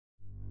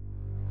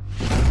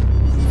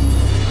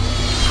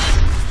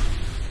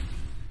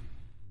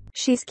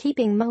She's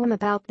keeping mum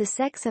about the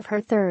sex of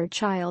her third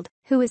child,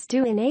 who is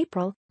due in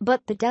April,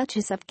 but the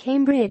Duchess of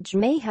Cambridge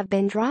may have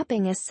been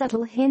dropping a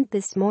subtle hint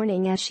this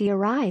morning as she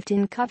arrived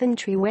in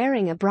Coventry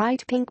wearing a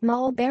bright pink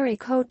mulberry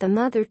coat. The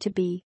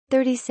mother-to-be,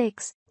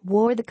 36,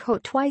 wore the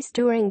coat twice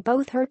during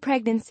both her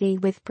pregnancy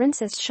with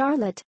Princess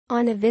Charlotte,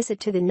 on a visit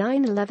to the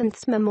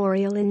 9/11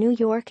 Memorial in New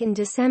York in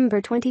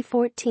December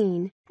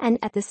 2014, and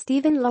at the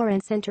Stephen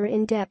Lawrence Center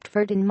in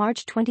Deptford in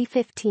March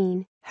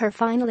 2015, her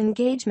final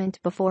engagement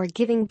before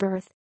giving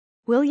birth.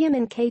 William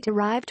and Kate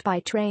arrived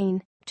by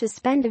train to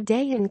spend a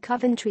day in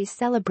Coventry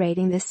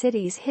celebrating the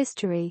city's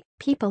history,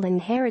 people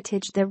and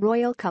heritage. The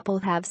royal couple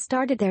have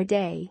started their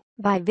day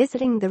by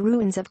visiting the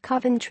ruins of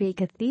Coventry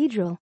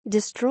Cathedral,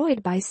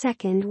 destroyed by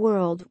Second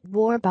World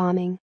War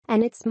bombing,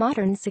 and its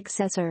modern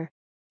successor.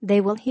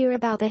 They will hear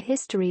about the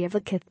history of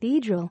the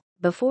cathedral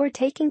before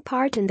taking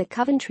part in the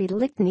Coventry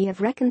Litany of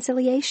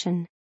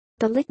Reconciliation.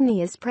 The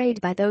litany is prayed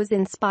by those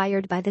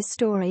inspired by the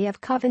story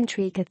of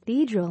Coventry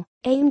Cathedral,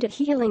 aimed at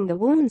healing the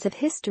wounds of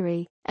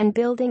history and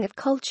building a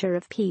culture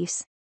of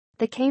peace.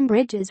 The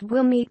Cambridges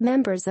will meet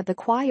members of the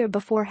choir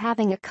before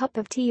having a cup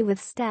of tea with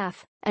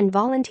staff and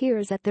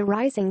volunteers at the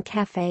Rising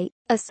Cafe,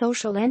 a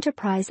social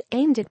enterprise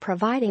aimed at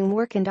providing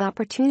work and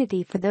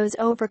opportunity for those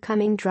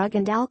overcoming drug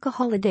and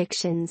alcohol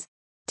addictions.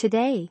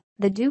 Today,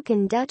 the Duke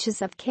and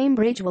Duchess of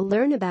Cambridge will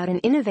learn about an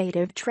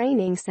innovative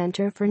training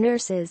centre for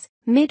nurses,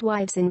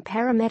 midwives and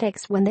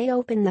paramedics when they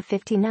open the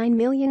 £59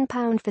 million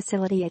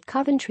facility at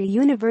Coventry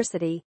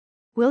University.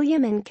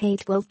 William and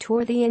Kate will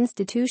tour the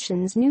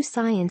institution's new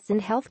science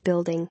and health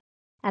building.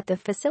 At the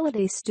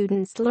facility,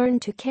 students learn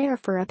to care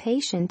for a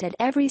patient at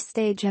every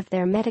stage of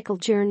their medical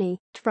journey,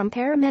 from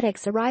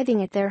paramedics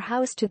arriving at their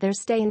house to their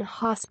stay in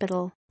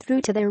hospital,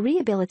 through to their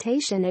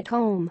rehabilitation at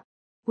home.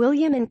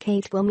 William and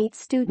Kate will meet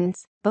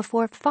students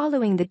before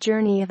following the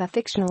journey of a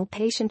fictional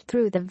patient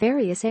through the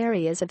various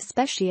areas of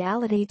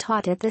speciality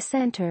taught at the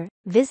center,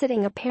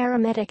 visiting a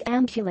paramedic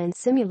ambulance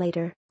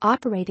simulator,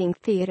 operating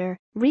theater,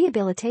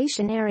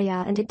 rehabilitation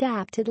area and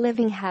adapted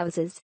living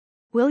houses.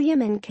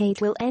 William and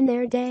Kate will end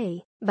their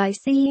day by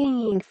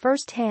seeing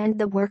firsthand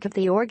the work of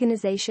the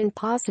organization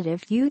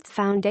Positive Youth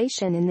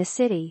Foundation in the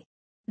city.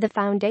 The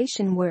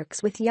foundation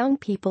works with young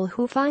people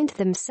who find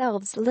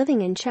themselves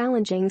living in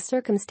challenging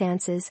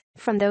circumstances,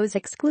 from those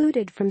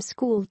excluded from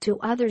school to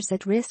others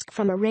at risk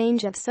from a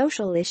range of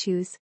social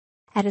issues.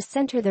 At a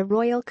center, the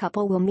royal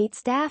couple will meet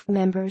staff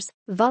members,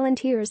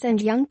 volunteers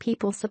and young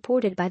people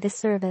supported by the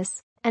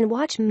service, and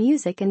watch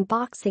music and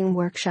boxing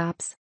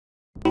workshops.